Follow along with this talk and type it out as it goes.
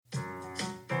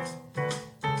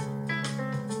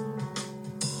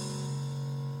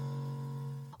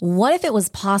What if it was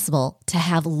possible to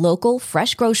have local,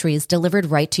 fresh groceries delivered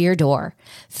right to your door?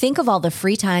 Think of all the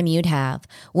free time you'd have.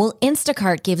 Well,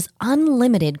 Instacart gives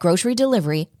unlimited grocery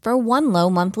delivery for one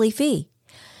low monthly fee.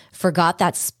 Forgot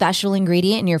that special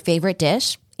ingredient in your favorite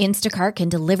dish? Instacart can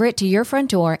deliver it to your front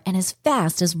door in as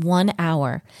fast as 1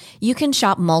 hour. You can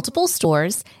shop multiple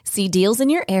stores, see deals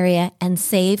in your area, and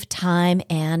save time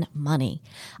and money.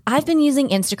 I've been using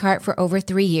Instacart for over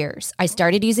 3 years. I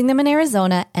started using them in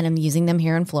Arizona, and I'm using them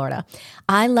here in Florida.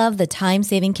 I love the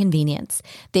time-saving convenience.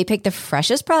 They pick the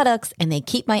freshest products, and they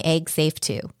keep my eggs safe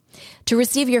too. To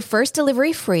receive your first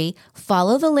delivery free,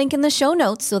 follow the link in the show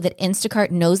notes so that Instacart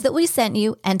knows that we sent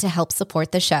you and to help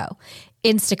support the show.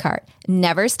 Instacart.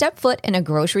 Never step foot in a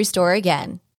grocery store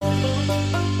again.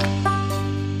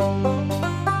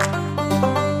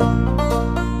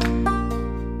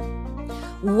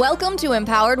 Welcome to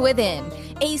Empowered Within,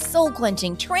 a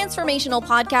soul-quenching, transformational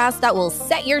podcast that will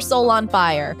set your soul on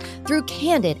fire. Through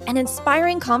candid and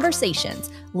inspiring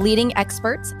conversations, leading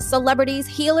experts, celebrities,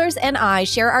 healers, and I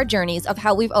share our journeys of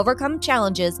how we've overcome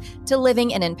challenges to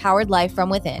living an empowered life from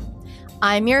within.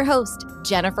 I'm your host,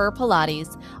 Jennifer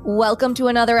Pilates. Welcome to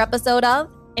another episode of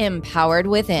Empowered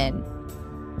Within.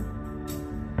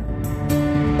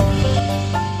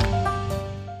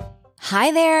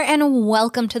 Hi there, and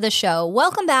welcome to the show.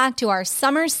 Welcome back to our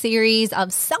summer series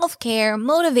of self-care,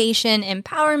 motivation,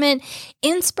 empowerment,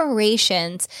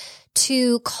 inspirations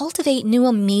to cultivate new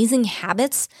amazing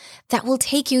habits that will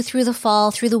take you through the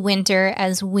fall, through the winter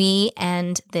as we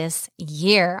end this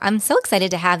year. I'm so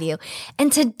excited to have you.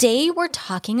 And today we're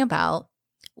talking about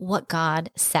what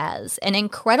God says, an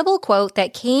incredible quote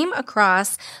that came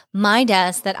across my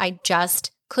desk that I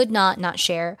just could not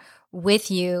share with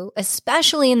you,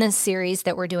 especially in this series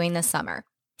that we're doing this summer.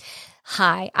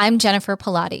 Hi, I'm Jennifer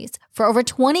Pilates. For over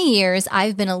 20 years,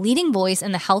 I've been a leading voice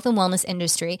in the health and wellness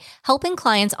industry, helping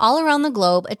clients all around the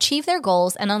globe achieve their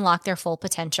goals and unlock their full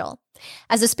potential.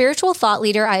 As a spiritual thought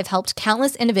leader, I have helped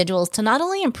countless individuals to not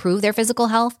only improve their physical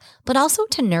health, but also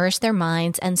to nourish their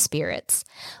minds and spirits.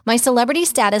 My celebrity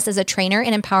status as a trainer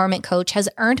and empowerment coach has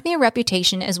earned me a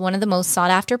reputation as one of the most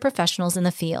sought-after professionals in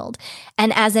the field.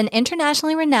 And as an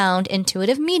internationally renowned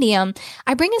intuitive medium,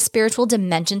 I bring a spiritual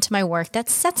dimension to my work that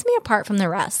sets me apart from the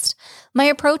rest. My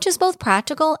approach is both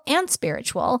practical and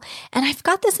spiritual, and I've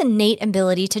got this innate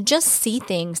ability to just see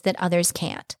things that others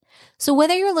can't. So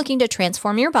whether you're looking to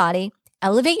transform your body,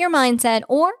 elevate your mindset,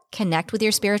 or connect with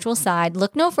your spiritual side,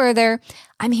 look no further.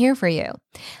 I'm here for you.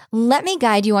 Let me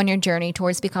guide you on your journey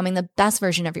towards becoming the best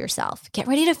version of yourself. Get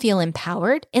ready to feel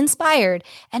empowered, inspired,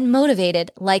 and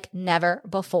motivated like never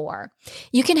before.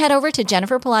 You can head over to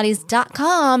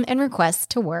jenniferpilates.com and request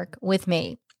to work with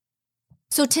me.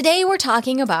 So today we're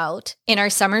talking about, in our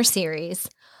summer series,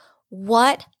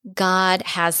 what God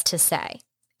has to say.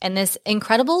 And this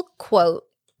incredible quote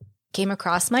came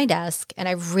across my desk, and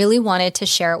I really wanted to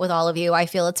share it with all of you. I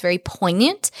feel it's very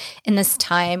poignant in this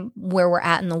time where we're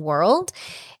at in the world.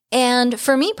 And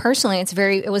for me personally,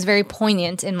 it was very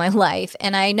poignant in my life.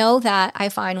 And I know that I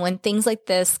find when things like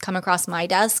this come across my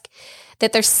desk,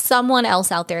 that there's someone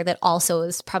else out there that also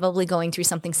is probably going through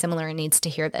something similar and needs to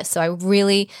hear this. So I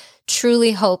really,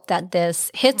 truly hope that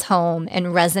this hits home and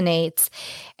resonates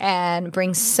and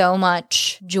brings so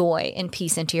much joy and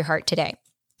peace into your heart today.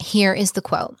 Here is the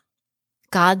quote.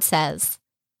 God says,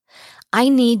 I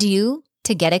need you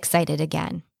to get excited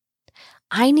again.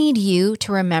 I need you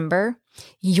to remember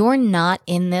you're not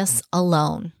in this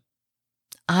alone.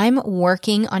 I'm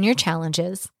working on your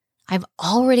challenges. I've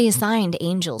already assigned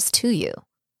angels to you.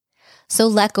 So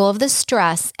let go of the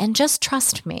stress and just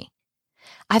trust me.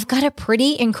 I've got a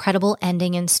pretty incredible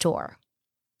ending in store.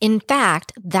 In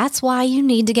fact, that's why you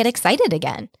need to get excited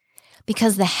again,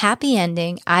 because the happy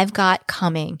ending I've got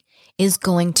coming is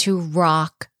going to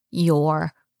rock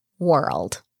your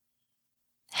world.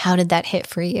 How did that hit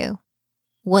for you?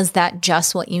 Was that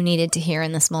just what you needed to hear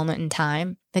in this moment in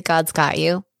time? That God's got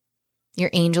you? Your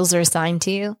angels are assigned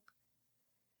to you?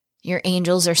 Your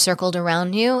angels are circled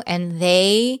around you, and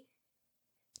they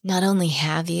not only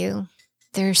have you,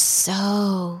 they're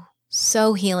so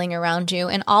healing around you.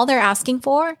 And all they're asking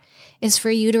for is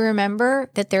for you to remember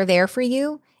that they're there for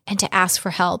you and to ask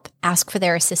for help, ask for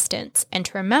their assistance, and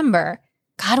to remember,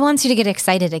 God wants you to get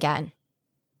excited again.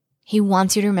 He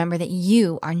wants you to remember that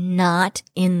you are not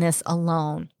in this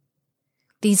alone.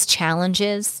 These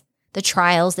challenges, the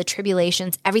trials, the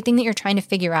tribulations, everything that you're trying to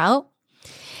figure out,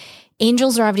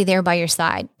 angels are already there by your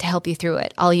side to help you through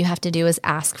it. All you have to do is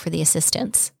ask for the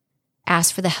assistance,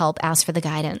 ask for the help, ask for the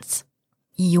guidance.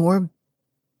 Your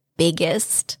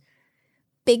biggest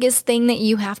thing that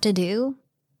you have to do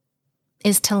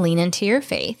is to lean into your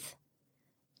faith,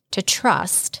 to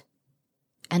trust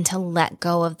and to let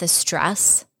go of the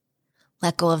stress,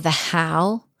 let go of the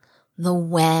how, the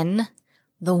when,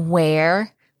 the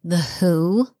where, the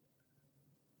who.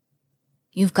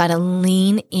 You've got to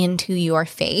lean into your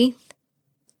faith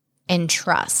and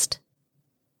trust.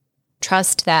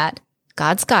 Trust that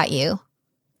God's got you.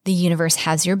 The universe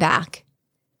has your back.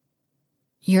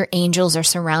 Your angels are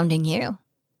surrounding you.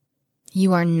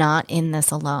 You are not in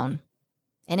this alone.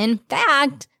 And in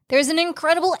fact, there's an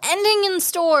incredible ending in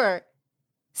store.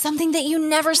 Something that you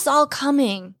never saw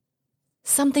coming.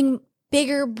 Something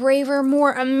bigger, braver,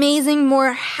 more amazing,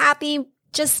 more happy,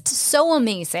 just so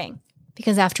amazing.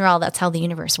 Because after all, that's how the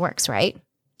universe works, right?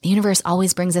 The universe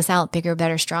always brings us out bigger,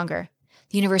 better, stronger.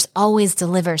 The universe always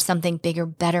delivers something bigger,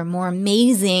 better, more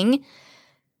amazing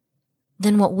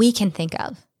than what we can think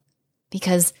of.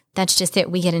 Because that's just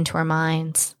it. We get into our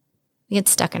minds. We get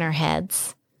stuck in our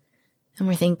heads. And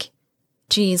we think,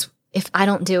 geez, if I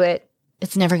don't do it,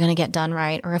 it's never going to get done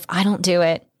right. Or if I don't do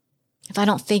it, if I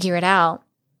don't figure it out.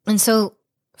 And so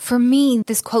for me,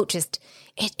 this quote just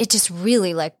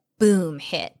really like boom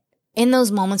hit. In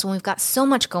those moments when we've got so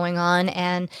much going on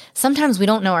and sometimes we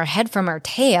don't know our head from our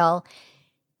tail,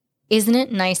 isn't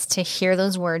it nice to hear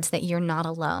those words that you're not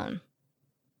alone?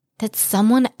 That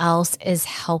someone else is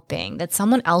helping, that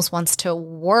someone else wants to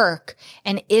work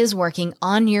and is working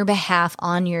on your behalf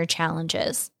on your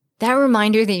challenges. That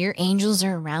reminder that your angels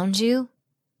are around you,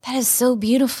 that is so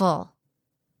beautiful.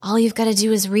 All you've got to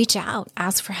do is reach out,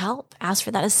 ask for help, ask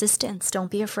for that assistance.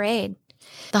 Don't be afraid.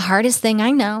 The hardest thing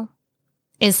I know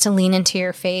is to lean into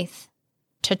your faith,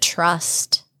 to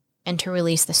trust, and to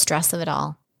release the stress of it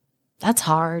all. That's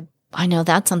hard. I know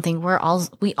that's something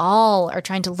we all are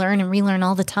trying to learn and relearn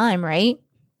all the time, right?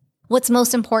 What's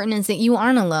most important is that you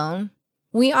aren't alone.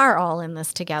 We are all in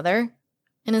this together.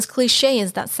 And as cliche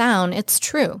as that sounds, it's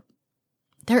true.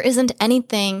 There isn't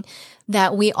anything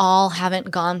that we all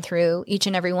haven't gone through, each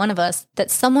and every one of us,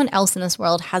 that someone else in this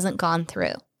world hasn't gone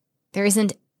through. There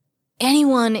isn't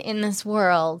anyone in this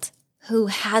world who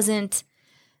hasn't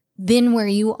been where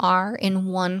you are in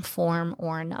one form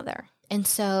or another. And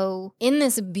so in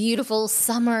this beautiful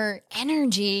summer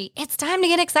energy, it's time to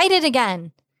get excited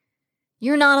again.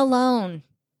 You're not alone.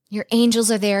 Your angels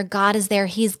are there. God is there.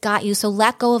 He's got you. So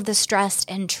let go of the stress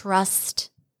and trust.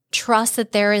 Trust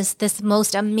that there is this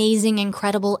most amazing,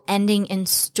 incredible ending in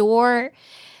store.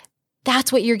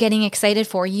 That's what you're getting excited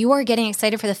for. You are getting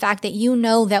excited for the fact that you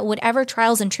know that whatever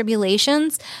trials and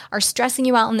tribulations are stressing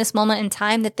you out in this moment in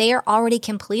time, that they are already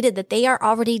completed, that they are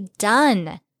already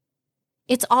done.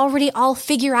 It's already all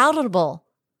figure-outable.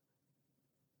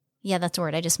 Yeah, that's a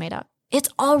word I just made up. It's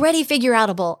already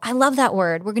figure-outable. I love that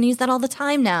word. We're going to use that all the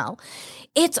time now.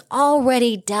 It's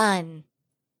already done.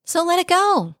 So let it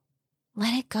go.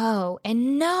 Let it go.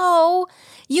 And know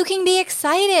you can be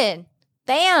excited.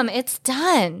 Bam, it's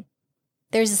done.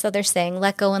 There's this other saying,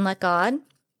 let go and let God.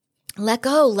 Let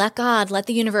go, let God, let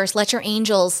the universe, let your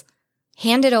angels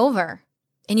hand it over.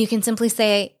 And you can simply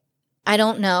say, I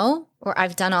don't know, or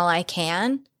I've done all I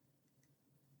can,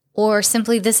 or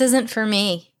simply, this isn't for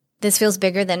me. This feels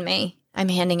bigger than me. I'm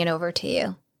handing it over to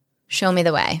you. Show me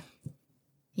the way.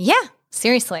 Yeah,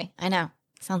 seriously, I know.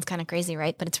 Sounds kind of crazy,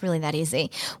 right? But it's really that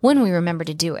easy. When we remember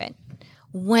to do it,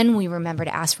 when we remember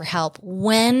to ask for help,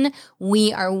 when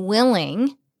we are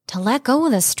willing to let go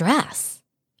of the stress.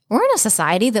 We're in a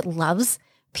society that loves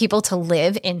people to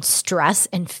live in stress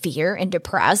and fear and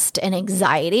depressed and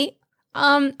anxiety.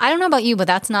 I don't know about you, but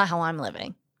that's not how I'm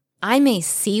living. I may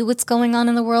see what's going on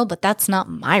in the world, but that's not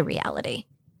my reality.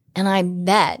 And I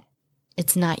bet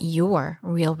it's not your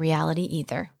real reality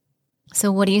either.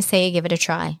 So what do you say you give it a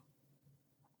try?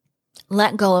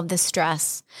 Let go of the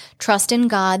stress. Trust in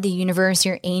God, the universe,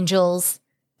 your angels,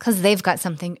 because they've got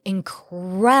something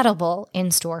incredible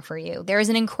in store for you. There is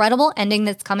an incredible ending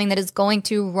that's coming that is going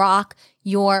to rock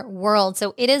your world.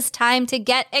 So it is time to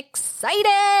get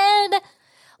excited.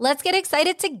 Let's get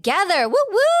excited together. Woo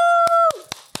woo!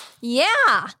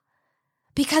 Yeah.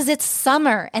 Because it's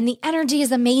summer and the energy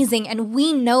is amazing. And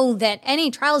we know that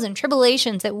any trials and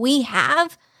tribulations that we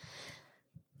have,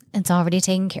 it's already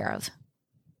taken care of.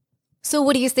 So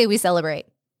what do you say we celebrate?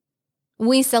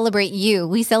 We celebrate you.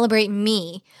 We celebrate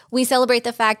me. We celebrate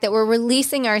the fact that we're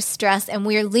releasing our stress and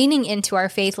we are leaning into our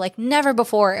faith like never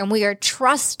before. And we are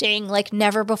trusting like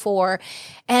never before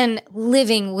and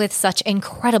living with such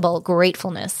incredible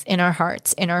gratefulness in our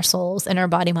hearts, in our souls, in our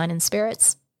body, mind, and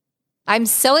spirits. I'm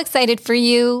so excited for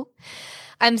you.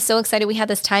 I'm so excited we had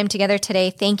this time together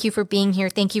today. Thank you for being here.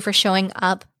 Thank you for showing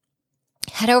up.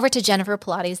 head over to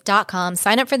jenniferpilates.com,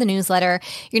 sign up for the newsletter.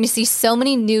 You're going to see so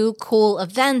many new cool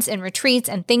events and retreats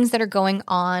and things that are going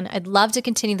on. I'd love to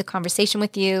continue the conversation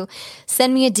with you.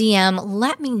 Send me a DM.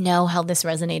 Let me know how this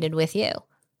resonated with you.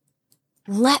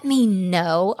 Let me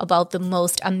know about the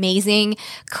most amazing,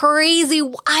 crazy,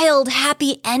 wild,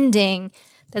 happy ending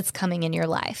that's coming in your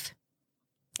life.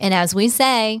 And as we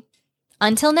say,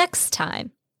 until next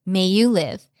time, may you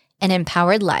live an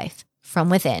empowered life from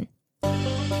within.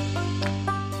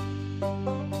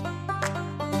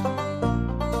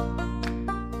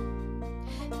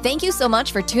 Thank you so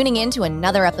much for tuning in to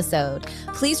another episode.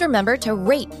 Please remember to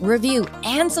rate, review,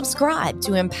 and subscribe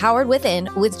to Empowered Within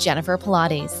with Jennifer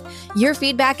Pilates. Your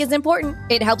feedback is important.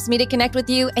 It helps me to connect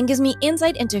with you and gives me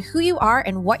insight into who you are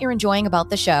and what you're enjoying about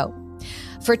the show.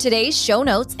 For today's show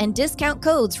notes and discount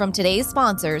codes from today's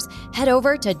sponsors, head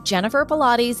over to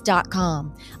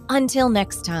jenniferpilates.com. Until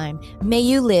next time, may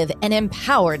you live an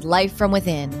empowered life from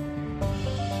within.